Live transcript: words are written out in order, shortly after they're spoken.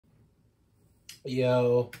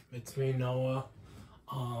Yo, it's me, Noah.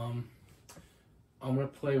 I'm gonna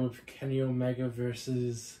play with Kenny Omega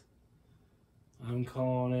versus, I'm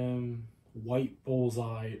calling him White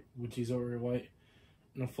Bullseye, which he's already white,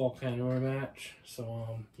 in a Fall Canada match.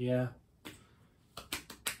 So, yeah.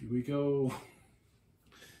 Here we go.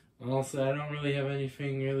 Honestly, I don't really have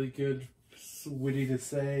anything really good, witty to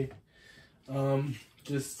say.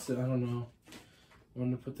 Just, I don't know. I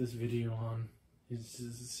wanted to put this video on. It's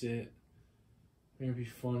just it. Gonna be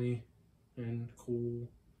funny and cool.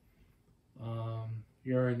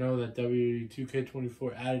 You already know that WWE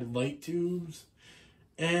 2K24 added light tubes,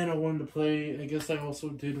 and I wanted to play. I guess I also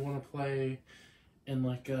did want to play in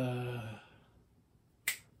like the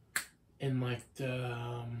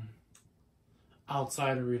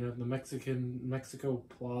outside arena, the Mexico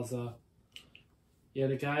Plaza. Yeah,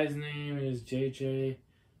 the guy's name is JJ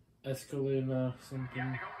Escalina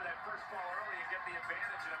something.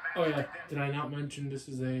 Oh yeah, did I not mention this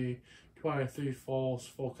is a 2 out of 3 falls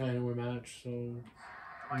Fall Canada match, so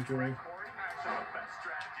enjoy.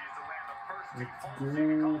 Let's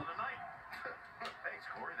go. Thanks,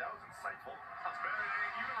 Corey. That was insightful. That's better than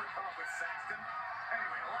anything you ever come up with, Saxton.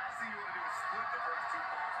 Anyway, the last thing you want to do is split the first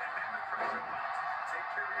 2 balls, and then the pressure mounts. Take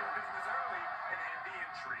care of your business early and end the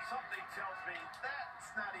intrigue. Something tells me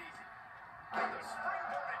that's not easy. The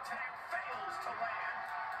springboard attack fails to land.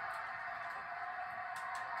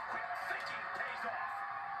 Quick thinking pays off.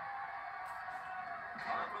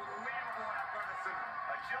 Unbelievable athleticism.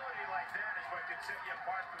 Agility like that is what can set you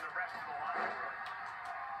apart from the rest of the locker room.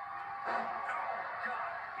 Oh,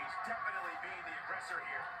 God. He's definitely being the aggressor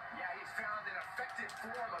here. Yeah, he's found an effective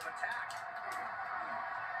form of attack.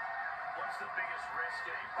 What's the biggest risk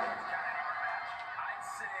in a Fall-Canada match? I'd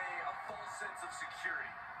say a false sense of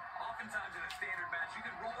security. Oftentimes in a standard match, you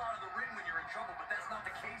can roll out of the ring when you're in trouble, but that's not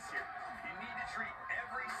the case here. You need to treat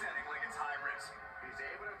every setting like it's high risk. He's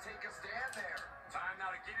able to take a stand there. Time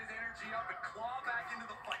now to get his energy up and claw back into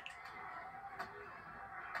the fight.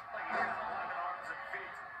 Like he's got 11 arms and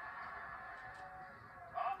feet.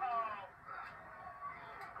 Uh-oh.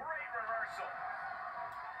 Great reversal.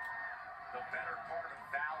 The better part of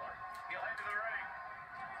valor. He'll head to the ring.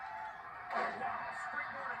 Wow,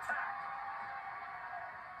 springboard attack.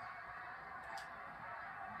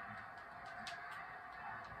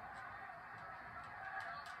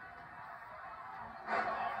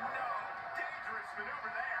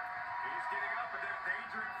 Maneuver there. He's getting up, but there's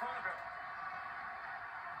danger in front of him.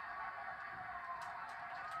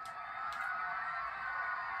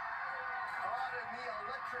 Caught in the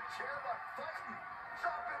electric chair, but fighting.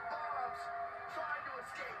 Dropping bombs. Trying to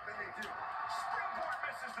escape, and they do. Springboard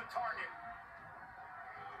misses the target.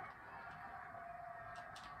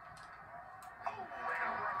 Oh, and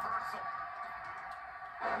a reversal.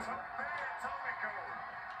 Atomic over.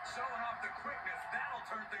 Showing off the quickness. That'll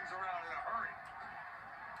turn things around in a hurry.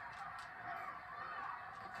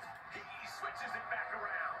 He switches it back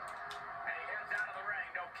around. And he heads out of the ring.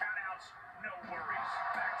 No countouts, no worries.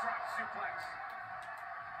 Backdrop suplex.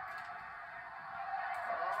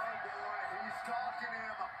 Oh, boy, he's stalking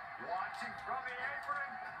him. Watching from the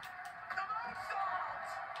apron. The moonsault!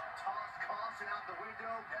 Toss caution out the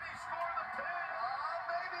window. Can he score the pin?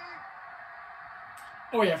 Maybe.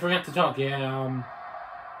 Oh yeah, I forgot to talk. Yeah,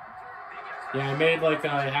 I made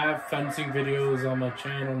I have fencing videos on my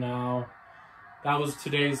channel now. That was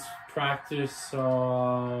today's practice,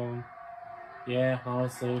 so yeah,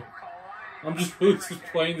 honestly. I'm just really just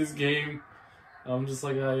playing this game. I'm just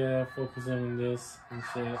like, oh yeah, focusing on this and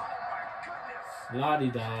shit.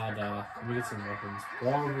 La-di-da-da. Let me get some weapons.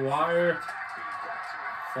 Barbed wire.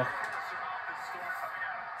 Fuck.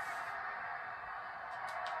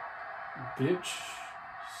 Bitch.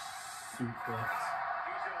 Suplex.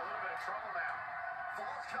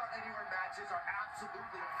 Matches are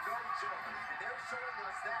absolutely no joke, and they're showing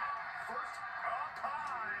us that. First, up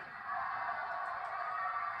high.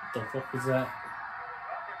 What the fuck was that?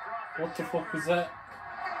 What the fuck was that?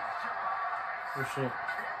 Oh shit.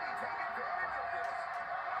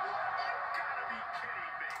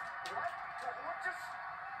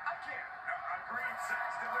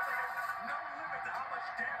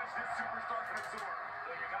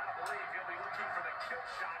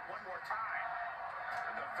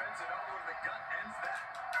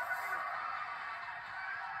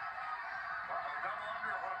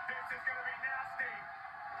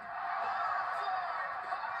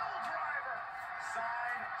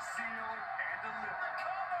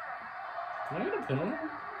 Can I get a pin on him?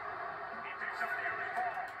 He picks up the early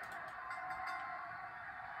ball.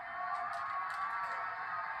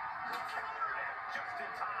 Countered it just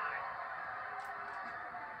in time.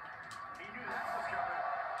 He knew that was coming.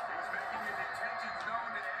 He was making his intention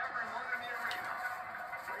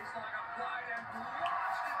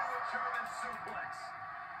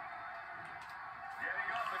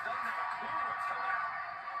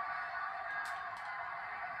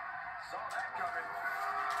Saw that coming.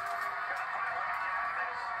 Gotta find a way to get out of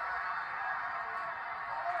this.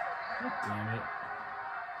 God damn it.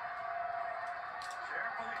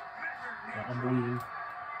 Carefully measured knee I'm drop. bleeding.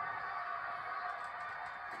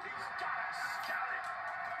 He's got it scouted.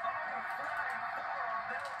 Oh, flying forearm.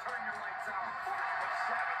 That'll turn your lights out. But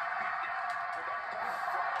Savage beat it with a bull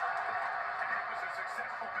throttle. And it was a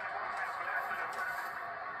successful bit of offense, but that didn't work.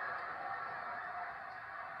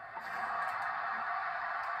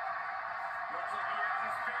 Looks like he has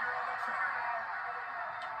his finger on the trigger now.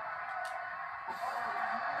 Oh, no.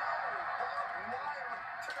 Barbed wire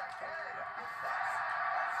to the head. That's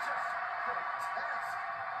just grotesque.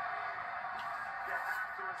 You have to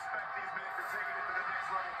respect these men for taking it to the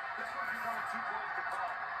next level. This one's becoming too close to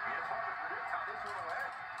call. It's hard to predict how this one will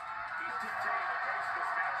end. He's dictating the pace of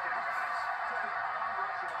this match now, guys. Just an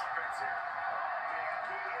onrushing offense here. Oh, man,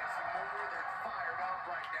 he is more than fired up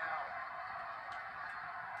right now.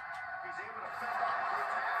 He's able to fend off the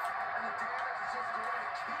attack, and the damage is just going to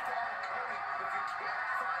keep on coming if you can't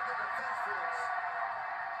find the defense for this.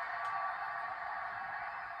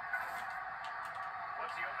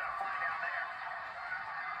 What's he hoping to find down there?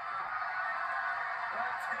 The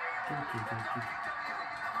WWE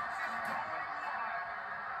Universe is going wild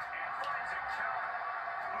and finds a counter.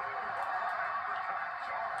 Ooh, what an uppercut.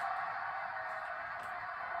 Jarring.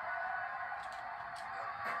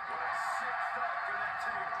 What a sick thud to that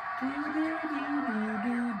table.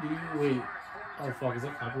 Wait. Oh fuck, is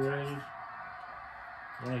that copyrighted? I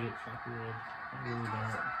wanna get copyrighted. I really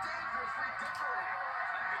don't.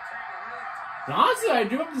 And honestly, I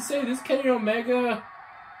do have to say this Kenny Omega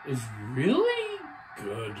is really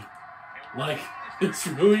good. Like, it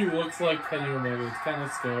really looks like Kenny Omega. It's kind of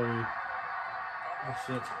scary. Oh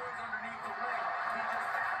shit.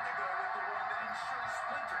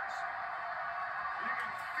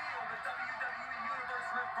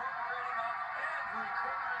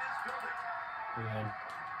 Yeah.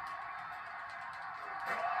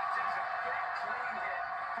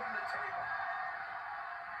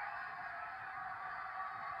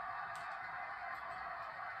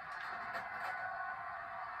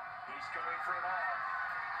 He's going for it all.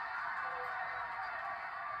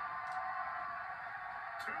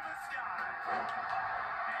 To the sky.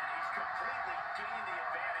 And he's completely gained the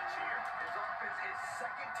advantage here. His offense is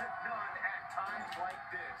second to none at times like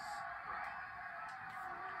this.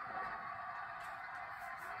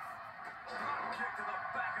 Drop kick to the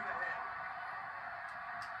back of the head.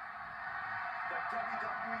 The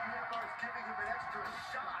WWE Universe giving him an extra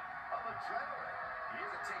shot of adrenaline. He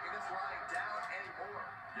isn't taking this lying down anymore.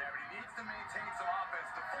 Yeah, but he needs to maintain some offense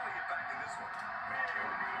to fully get back in this one. Big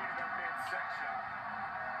knee in the midsection.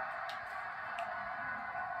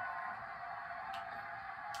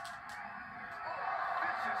 Oh,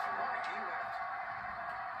 vicious running knee lift.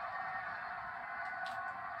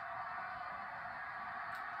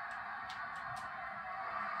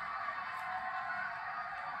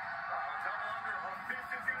 Double underhook. This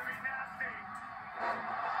is going to be nasty.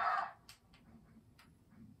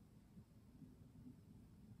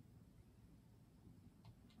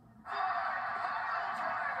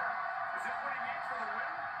 Is this what he needs for the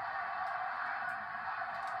win?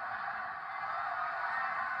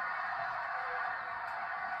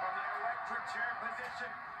 From the electric chair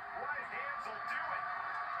position, right hands will do it.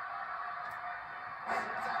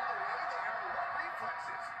 It's out of the way there. What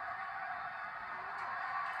reflexes?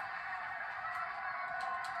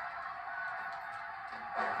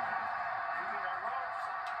 Using the ropes,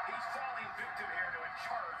 he's falling victim here to a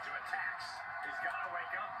charge of attacks. He's got to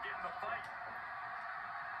wake up and get in the fight.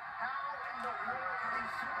 How in the world do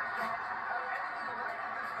these superstars have anything to wait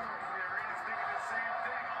at this point? The arena's thinking the same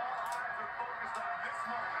thing. All eyes are focused on this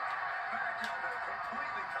moment. Back elbow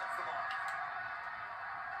completely cuts them off.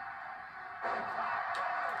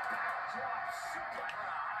 Backdrop suplex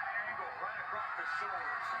on a high angle right across the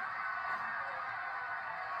shoulders.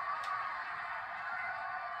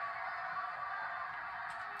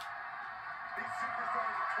 These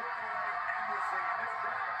superstars are toiling away endlessly, and this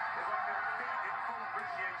crowd is on their feet in full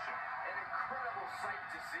appreciation. An incredible sight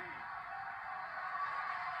to see.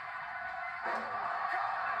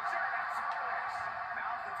 God, German suplex.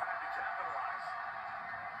 Now's the time to capitalize.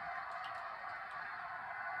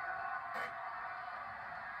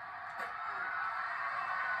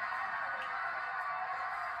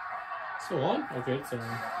 Still on? Okay, it's on.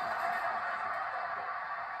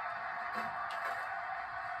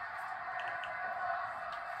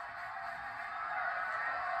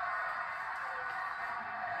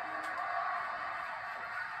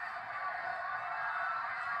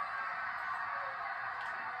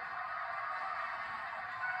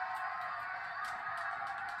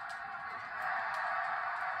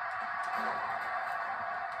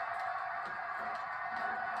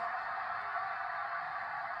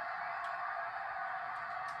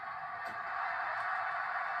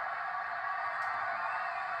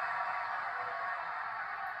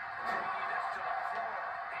 this to the floor.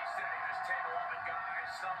 He's setting this table up, and guys,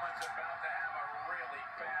 someone's about to have a really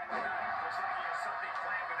bad night. Looks like he has something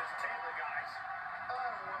planned with his table, guys. I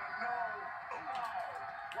don't want to know. Oh,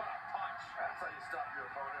 what a punch. That's how you stop your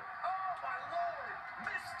opponent. Oh, my Lord.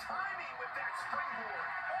 Missed timing with that springboard.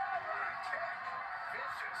 Oh, what a kick.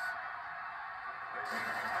 Vicious. They see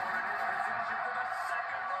his opponent in position for the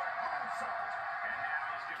second rope moonsault. And now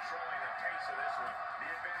he's controlling the pace of this one. The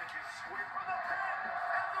advantage is square for the pin.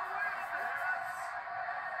 And the win. Yes.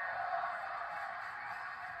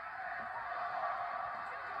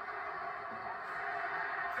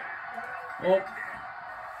 Oh,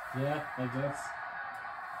 yeah, I guess.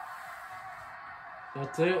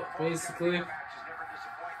 That's it, basically.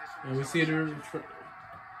 And we see the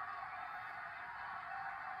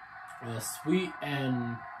a sweet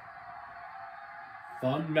and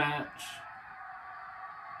fun match.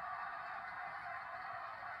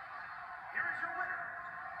 Here is your winner,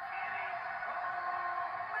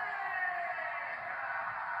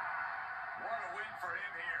 what a win for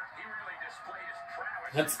him here. He really displayed his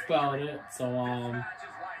prowess. That's about it. So,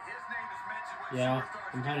 yeah,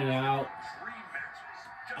 I'm heading out.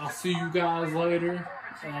 I'll see you guys later.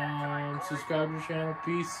 Subscribe to the channel.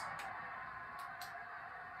 Peace.